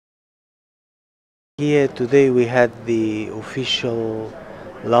Here today we had the official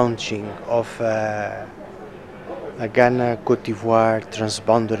launching of a Ghana Côte d'Ivoire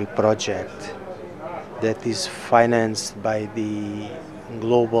transboundary project that is financed by the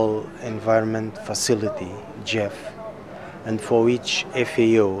Global Environment Facility, GEF, and for which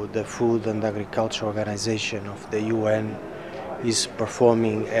FAO, the Food and Agriculture Organization of the UN, is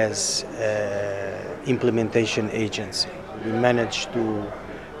performing as implementation agency. We managed to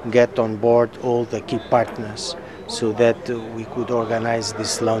get on board all the key partners so that we could organize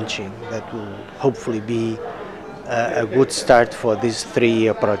this launching that will hopefully be a good start for this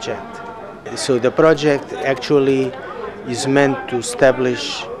 3-year project. So the project actually is meant to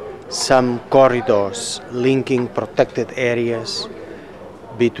establish some corridors linking protected areas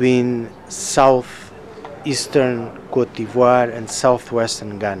between southeastern Côte d'Ivoire and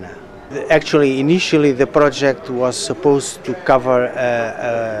southwestern Ghana. Actually, initially the project was supposed to cover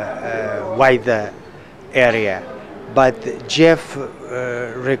a wider area, but Jeff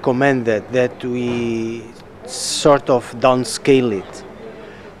recommended that we sort of downscale it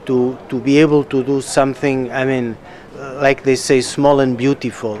to be able to do something, like they say, small and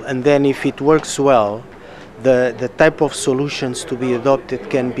beautiful. And then if it works well, the type of solutions to be adopted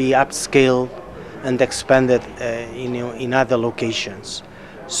can be upscaled and expanded in other locations.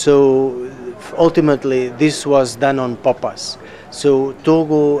 So ultimately this was done on purpose. So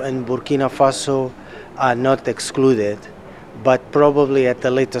Togo and Burkina Faso are not excluded, but probably at a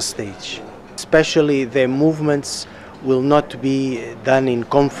later stage. Especially their movements will not be done in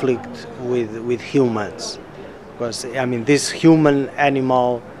conflict with humans. Because this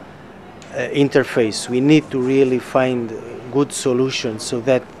human-animal interface, we need to really find good solutions so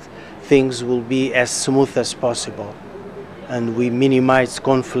that things will be as smooth as possible and we minimize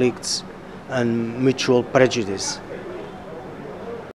conflicts and mutual prejudice.